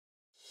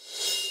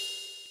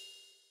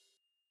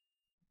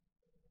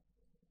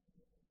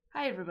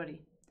Hi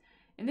everybody!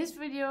 In this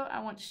video I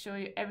want to show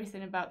you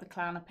everything about the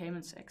Klarna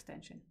Payments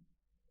extension.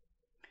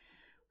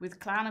 With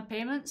Klarna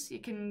Payments you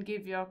can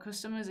give your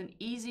customers an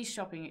easy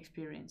shopping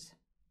experience.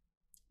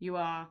 You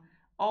are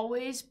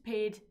always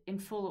paid in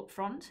full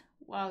upfront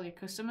while your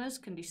customers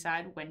can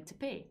decide when to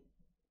pay.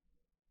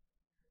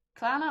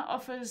 Klarna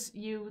offers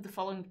you the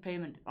following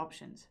payment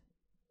options: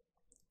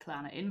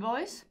 Klarna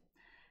Invoice,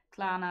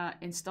 Klarna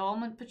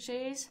Installment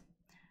Purchase,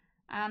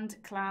 and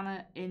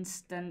Klarna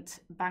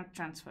Instant Bank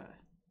Transfer.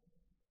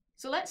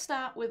 So let's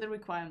start with the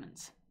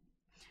requirements.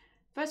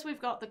 First, we've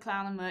got the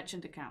Klarna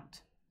merchant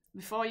account.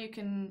 Before you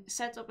can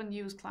set up and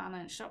use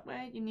Klarna and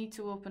Shopware, you need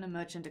to open a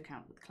merchant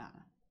account with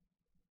Klarna.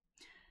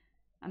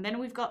 And then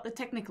we've got the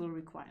technical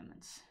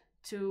requirements.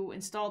 To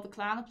install the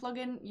Klarna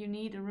plugin, you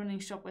need a running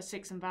Shopware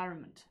 6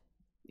 environment.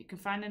 You can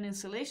find an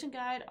installation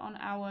guide on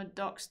our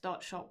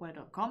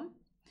docs.shopware.com.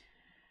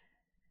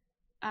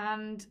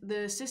 And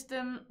the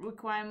system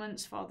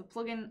requirements for the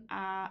plugin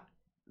are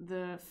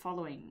the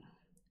following: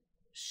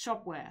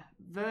 Shopware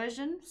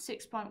version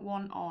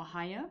 6.1 or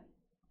higher,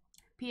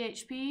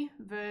 PHP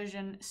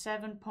version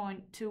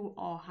 7.2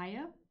 or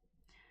higher,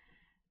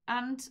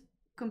 and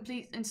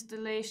complete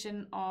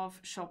installation of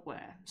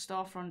Shopware,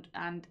 storefront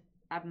and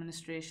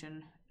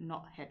administration,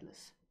 not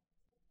headless.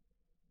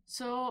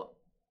 So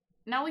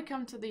now we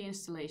come to the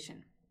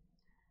installation.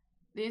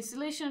 The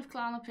installation of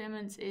Klarna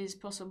Payments is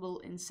possible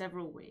in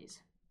several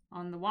ways.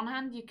 On the one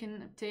hand, you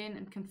can obtain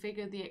and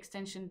configure the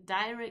extension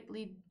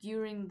directly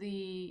during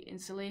the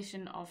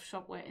installation of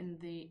Shopware in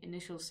the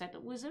initial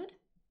setup wizard.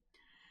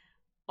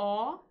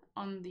 Or,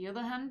 on the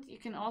other hand, you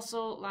can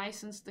also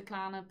license the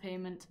Klarna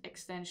Payment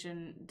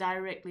extension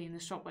directly in the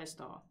Shopware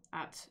store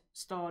at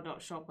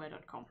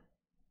store.shopware.com.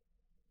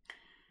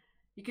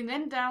 You can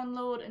then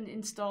download and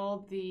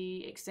install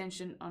the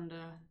extension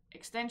under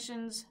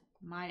Extensions,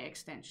 My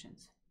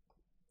Extensions.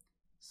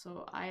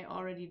 So I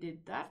already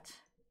did that.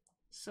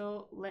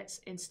 So let's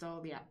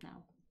install the app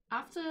now.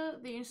 After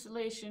the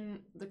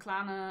installation, the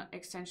Klarna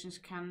extensions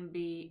can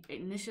be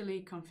initially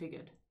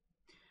configured.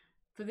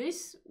 For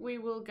this, we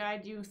will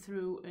guide you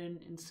through an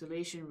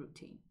installation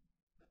routine.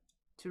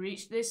 To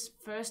reach this,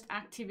 first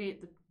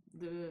activate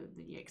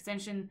the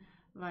extension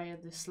via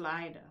the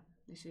slider.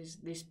 This is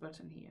this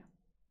button here.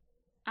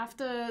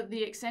 After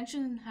the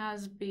extension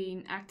has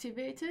been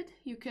activated,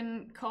 you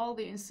can call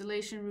the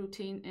installation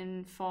routine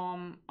in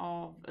form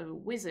of a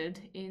wizard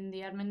in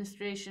the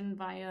administration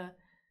via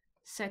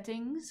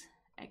Settings,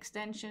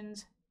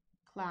 Extensions,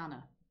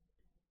 Klarna.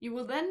 You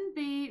will then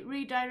be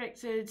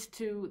redirected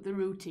to the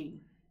routine.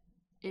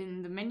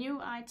 In the menu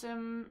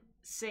item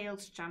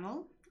Sales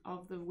Channel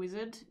of the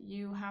wizard,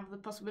 you have the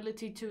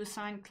possibility to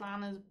assign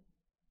Klarna's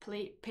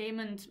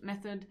payment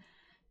method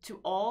to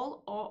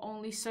all or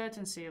only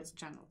certain sales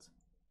channels.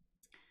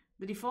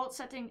 The default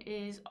setting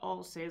is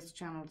all sales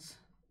channels,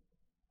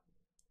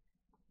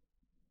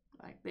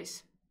 like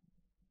this.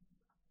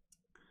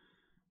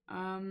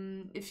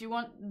 If you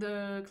want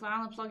the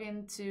Klarna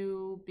plugin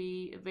to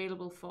be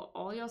available for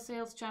all your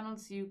sales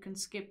channels, you can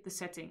skip the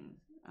setting.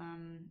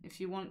 If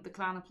you want the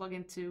Klarna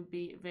plugin to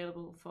be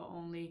available for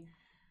only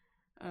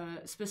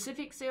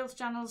specific sales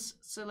channels,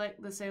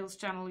 select the sales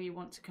channel you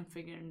want to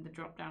configure in the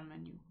drop-down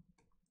menu.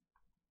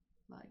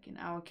 Like in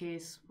our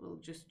case,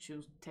 we'll just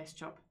choose Test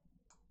Shop.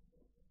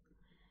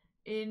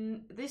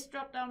 In this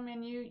drop-down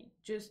menu,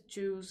 just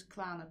choose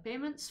Klarna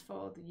Payments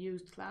for the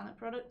used Klarna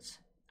products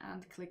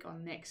and click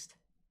on Next.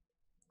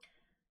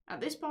 At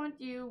this point,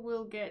 you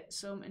will get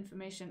some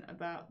information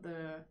about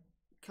the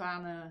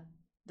Klarna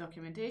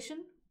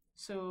documentation.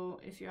 So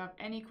if you have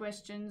any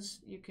questions,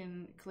 you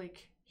can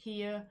click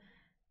here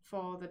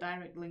for the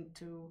direct link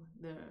to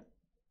the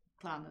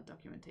Klarna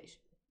documentation.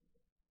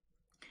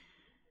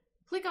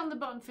 Click on the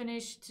button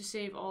Finish to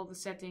save all the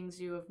settings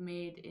you have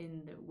made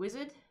in the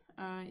wizard.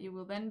 You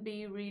will then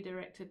be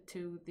redirected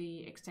to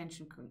the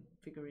extension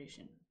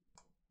configuration.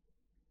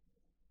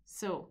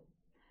 So,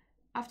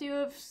 after you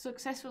have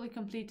successfully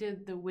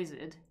completed the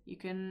wizard, you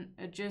can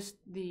adjust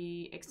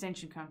the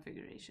extension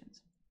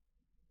configurations.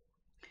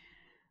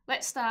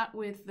 Let's start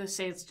with the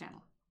sales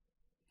channel.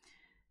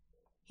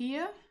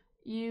 Here,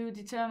 you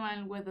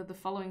determine whether the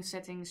following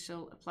settings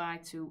shall apply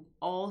to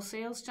all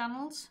sales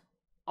channels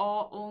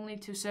or only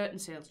to certain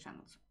sales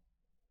channels.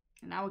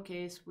 In our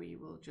case, we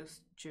will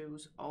just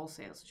choose all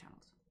sales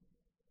channels.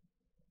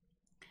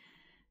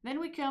 Then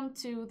we come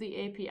to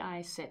the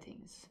API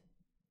settings.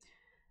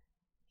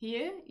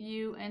 Here,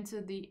 you enter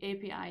the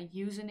API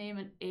username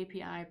and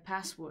API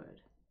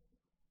password.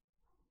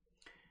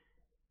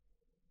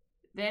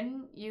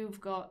 Then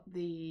you've got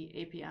the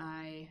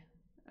API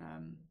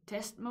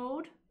test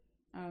mode.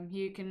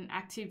 Here you can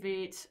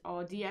activate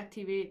or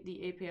deactivate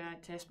the API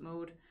test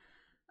mode.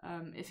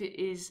 If it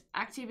is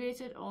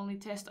activated, only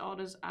test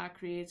orders are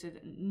created.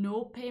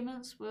 No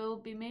payments will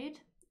be made,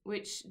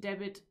 which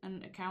debit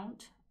an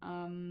account.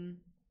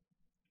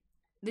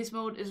 This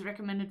mode is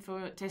recommended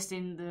for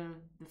testing the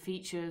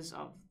features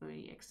of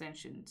the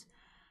extensions,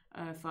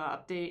 for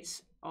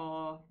updates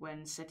or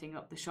when setting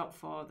up the shop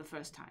for the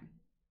first time.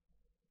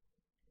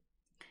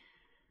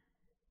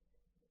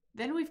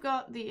 Then we've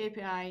got the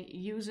API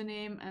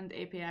username and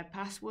API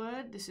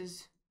password. This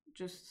is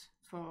just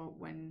for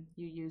when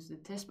you use the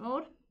test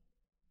mode.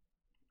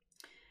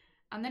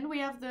 And then we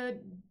have the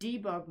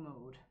debug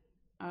mode.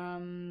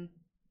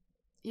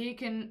 Here you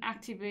can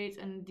activate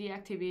and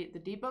deactivate the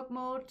debug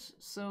mode.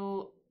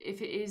 So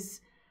if it is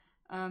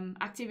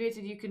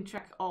activated, you can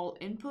track all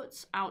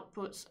inputs,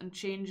 outputs, and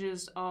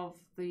changes of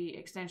the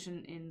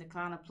extension in the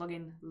Klarna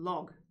plugin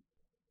log.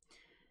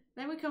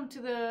 Then we come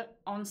to the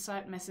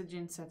on-site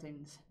messaging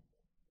settings.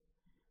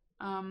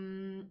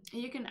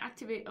 You can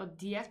activate or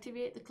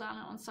deactivate the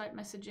Klarna on-site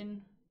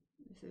messaging.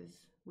 This is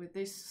with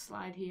this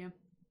slide here.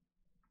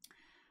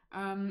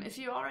 If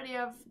you already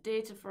have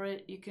data for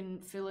it, you can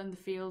fill in the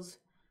fields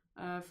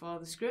for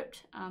the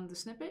script and the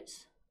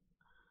snippets.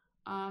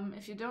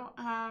 If you don't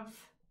have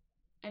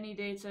any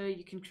data,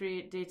 you can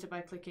create data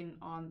by clicking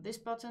on this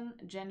button,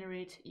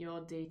 generate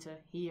your data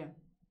here.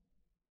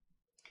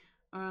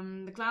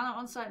 The Klarna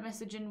on-site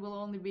messaging will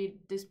only be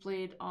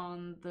displayed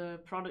on the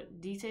product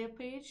detail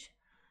page.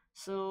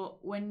 So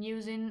when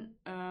using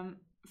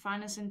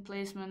financing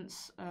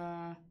placements,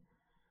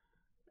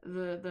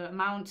 the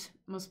amount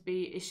must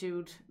be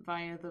issued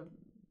via the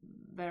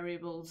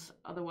variables,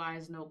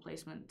 otherwise no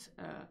placement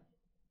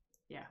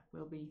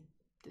will be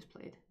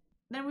displayed.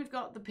 Then we've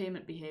got the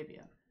payment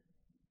behavior.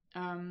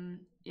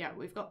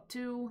 We've got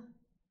two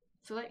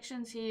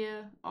selections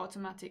here,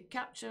 automatic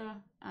capture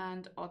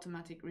and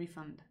automatic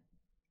refund.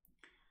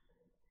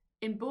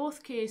 In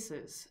both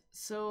cases,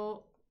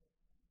 so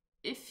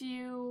if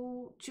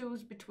you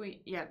choose between,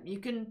 you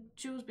can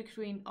choose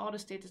between order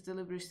status,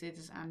 delivery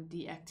status, and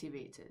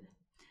deactivated.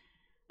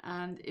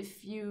 And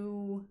if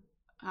you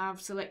have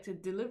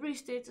selected delivery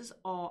status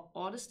or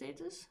order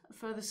status, a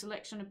further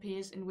selection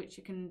appears in which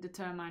you can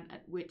determine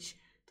at which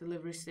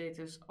delivery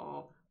status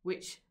or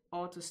which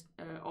order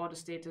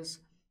status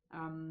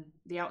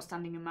the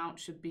outstanding amount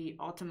should be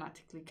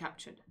automatically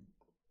captured.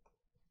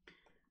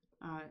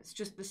 It's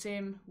just the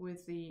same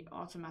with the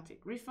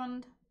automatic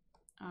refund.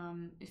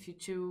 If you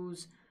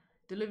choose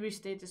delivery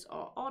status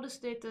or order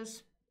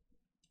status,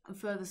 a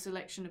further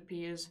selection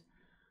appears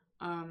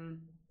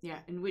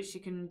in which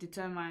you can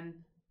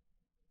determine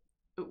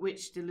at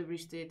which delivery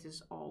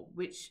status or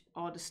which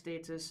order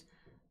status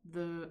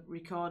the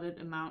recorded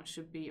amount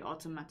should be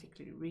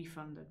automatically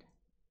refunded.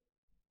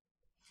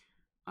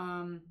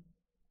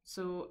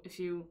 So if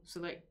you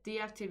select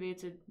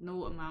deactivated,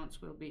 no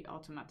amounts will be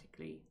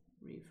automatically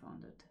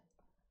refunded.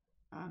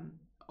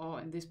 Or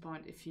in this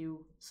point, if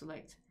you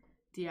select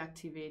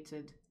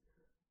deactivated,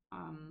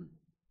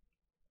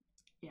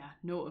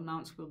 no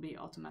amounts will be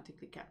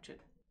automatically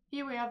captured.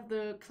 Here we have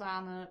the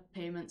Klarna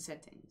payment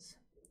settings.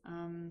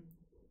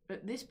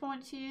 At this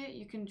point here,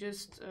 you can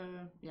just,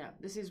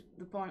 this is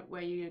the point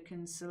where you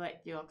can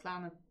select your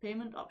Klarna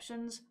payment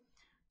options.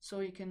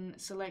 So you can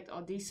select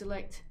or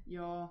deselect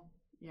your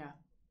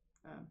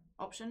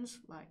options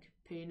like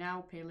pay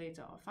now, pay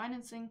later, or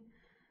financing.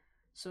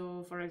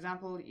 So for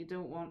example, you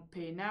don't want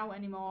pay now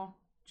anymore,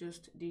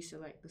 just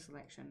deselect the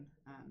selection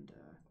and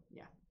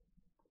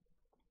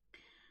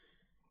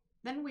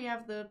Then we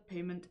have the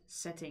payment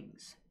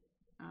settings.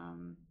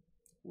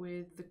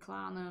 With the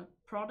Klarna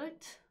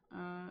product,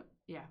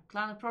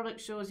 Klarna product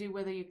shows you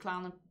whether your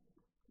Klarna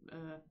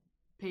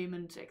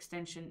payment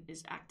extension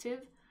is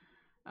active.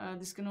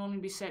 This can only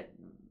be set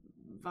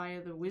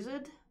via the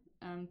wizard.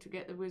 To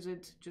get the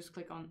wizard, just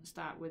click on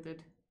Start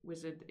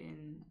Wizard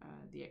in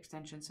the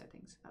extension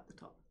settings at the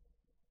top.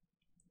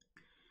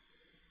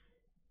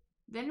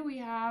 Then we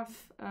have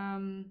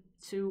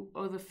two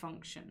other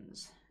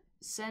functions.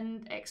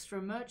 Send extra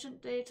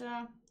merchant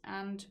data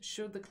and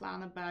should the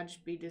Klarna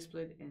badge be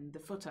displayed in the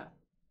footer.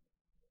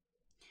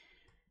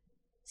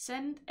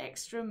 Send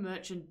extra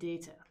merchant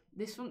data.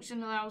 This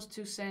function allows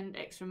to send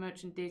extra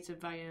merchant data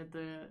via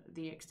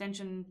the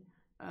extension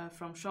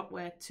from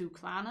Shopware to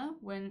Klarna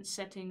when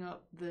setting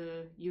up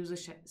the user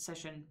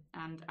session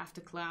and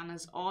after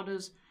Klarna's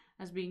orders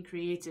has been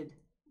created.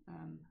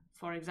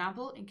 For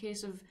example, in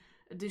case of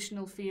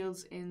additional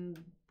fields in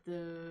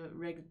the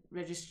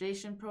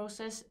registration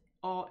process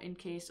or in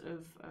case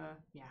of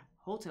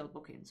hotel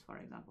bookings, for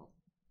example.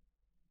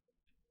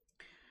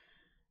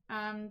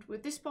 And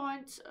with this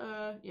point,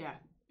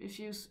 if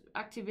you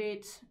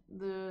activate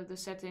the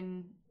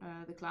setting,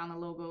 the Klarna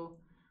logo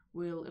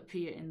will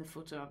appear in the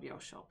footer of your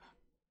shop.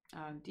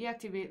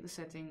 Deactivate the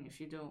setting if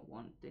you don't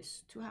want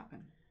this to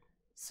happen.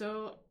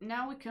 So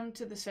now we come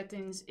to the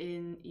settings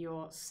in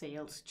your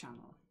sales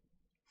channel.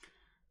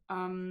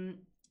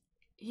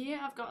 Here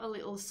I've got a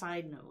little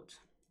side note.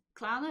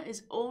 Klarna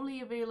is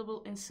only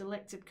available in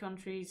selected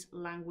countries,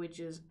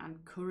 languages,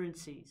 and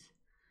currencies.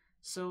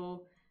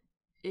 So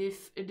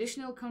if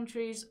additional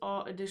countries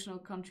or additional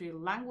country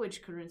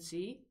language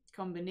currency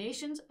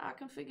combinations are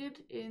configured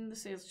in the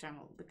sales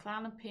channel, the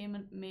Klarna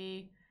payment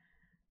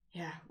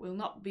will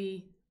not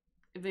be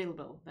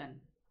available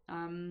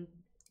then.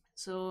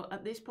 So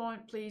at this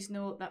point, please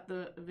note that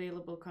the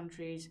available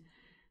countries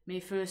may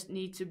first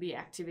need to be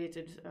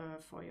activated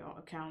for your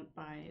account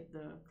by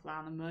the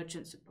Klarna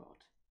merchant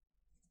support.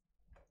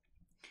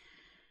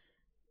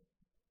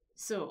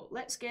 So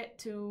let's get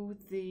to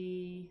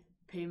the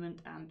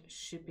payment and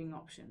shipping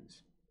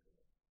options.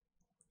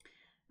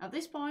 At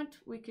this point,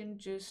 we can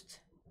just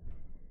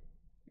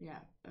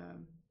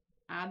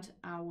add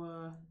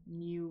our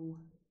new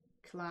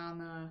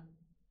Klarna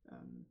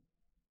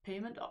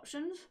payment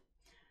options.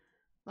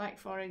 Like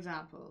for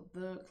example,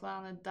 the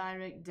Klarna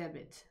Direct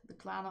Debit, the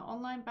Klarna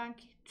Online Bank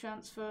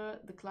Transfer,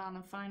 the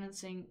Klarna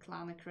Financing,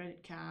 Klarna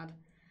Credit Card,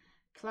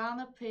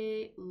 Klarna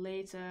Pay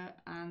Later,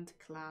 and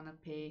Klarna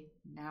Pay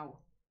Now.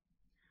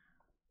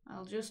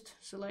 I'll just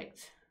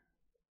select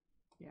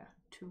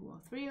 2 or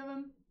 3 of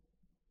them,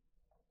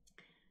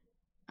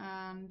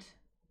 and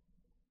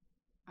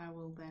I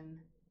will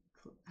then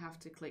have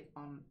to click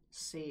on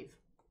Save.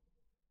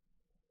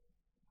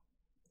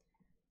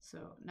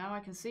 So now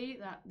I can see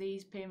that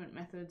these payment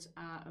methods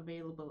are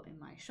available in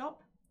my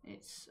shop.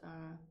 It's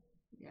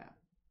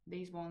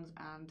these ones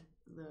and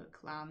the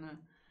Klarna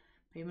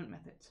payment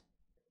methods.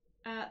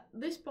 At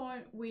this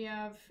point we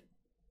have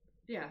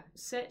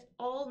set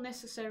all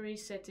necessary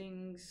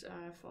settings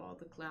for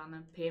the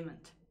Klarna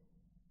payment.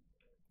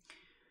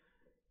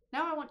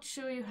 Now I want to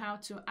show you how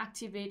to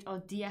activate or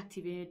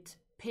deactivate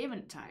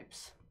payment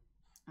types.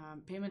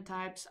 Payment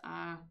types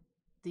are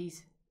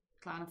these: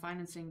 Klarna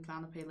Financing,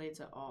 Klarna Pay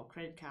Later, or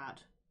Credit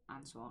Card,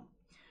 and so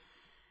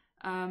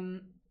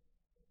on.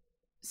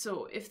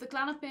 So if the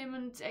Klarna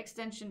payment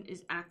extension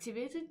is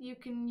activated, you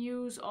can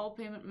use all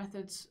payment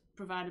methods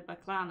provided by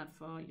Klarna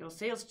for your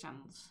sales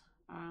channels.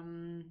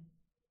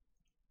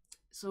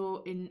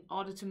 So in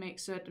order to make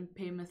certain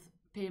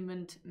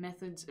payment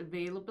methods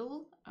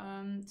available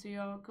to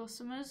your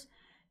customers,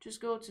 just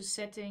go to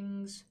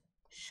Settings,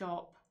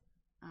 Shop,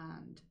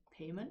 and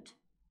Payment.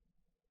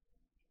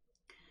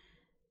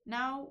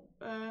 Now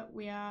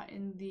we are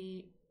in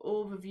the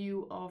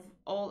overview of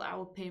all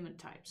our payment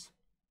types.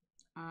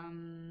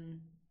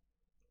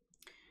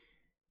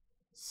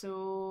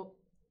 So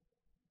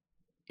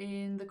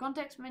in the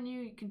context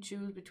menu, you can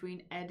choose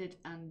between Edit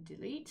and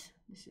Delete.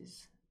 This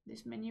is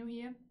this menu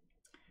here.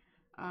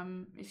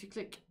 If you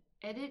click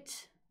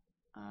Edit,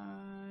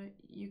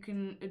 you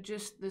can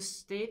adjust the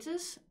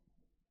status.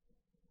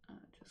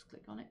 Just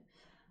click on it.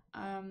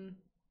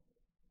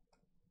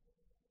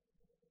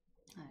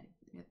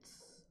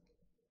 Let's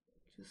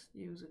just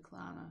use a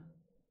Klarna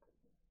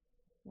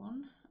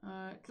one.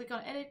 Click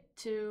on Edit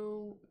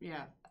to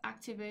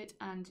activate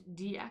and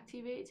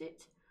deactivate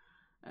it.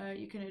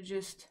 You can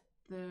adjust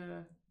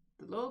the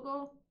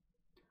logo.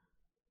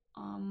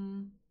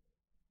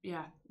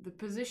 The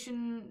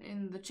position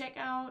in the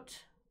checkout,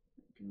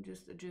 you can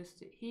just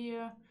adjust it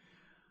here,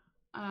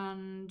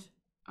 and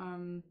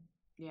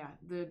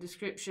the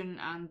description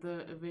and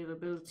the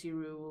availability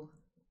rule.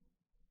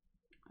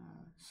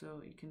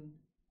 So you can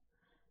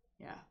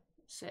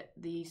set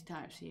these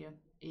types here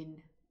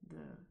in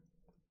the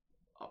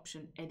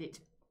option Edit.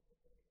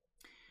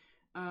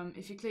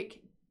 If you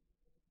click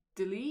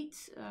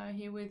Delete,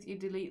 herewith you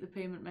delete the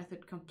payment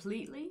method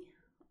completely.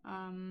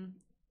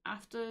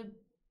 After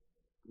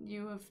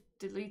you have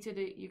deleted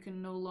it, you can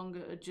no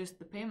longer adjust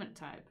the payment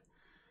type.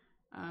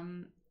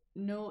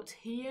 Note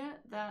here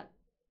that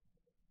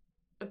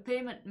a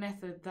payment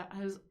method that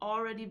has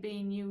already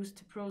been used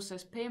to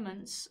process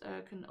payments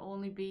can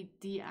only be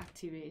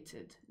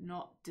deactivated,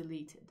 not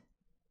deleted.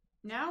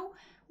 Now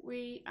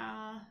we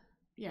are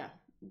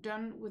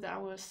done with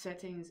our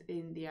settings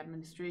in the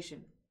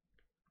administration.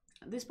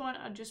 At this point,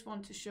 I just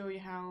want to show you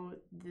how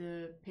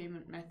the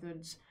payment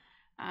methods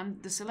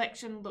and the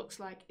selection looks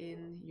like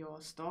in your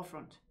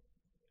storefront.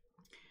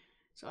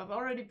 So I've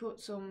already put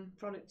some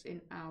products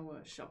in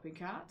our shopping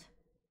cart,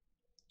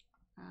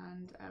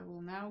 and I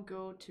will now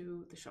go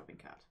to the shopping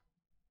cart.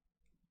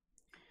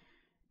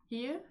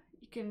 Here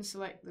you can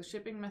select the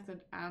shipping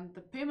method and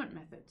the payment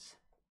methods.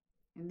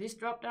 In this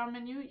drop-down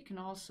menu,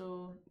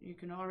 you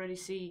can already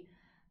see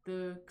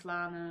the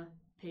Klarna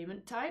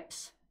payment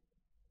types.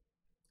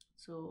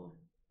 So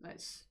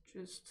let's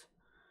just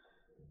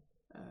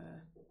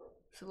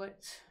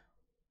select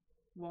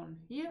one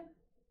here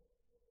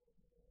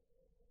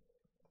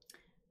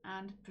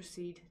and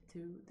proceed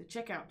to the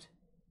checkout.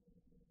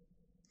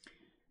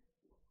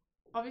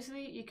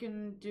 Obviously, you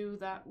can do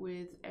that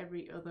with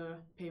every other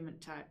payment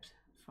type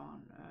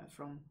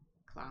from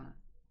Klarna.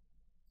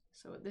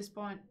 So at this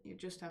point, you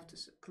just have to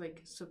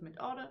click Submit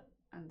Order,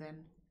 and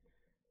then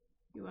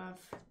you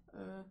have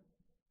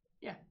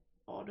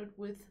ordered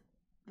with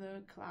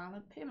the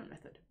Klarna payment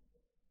method.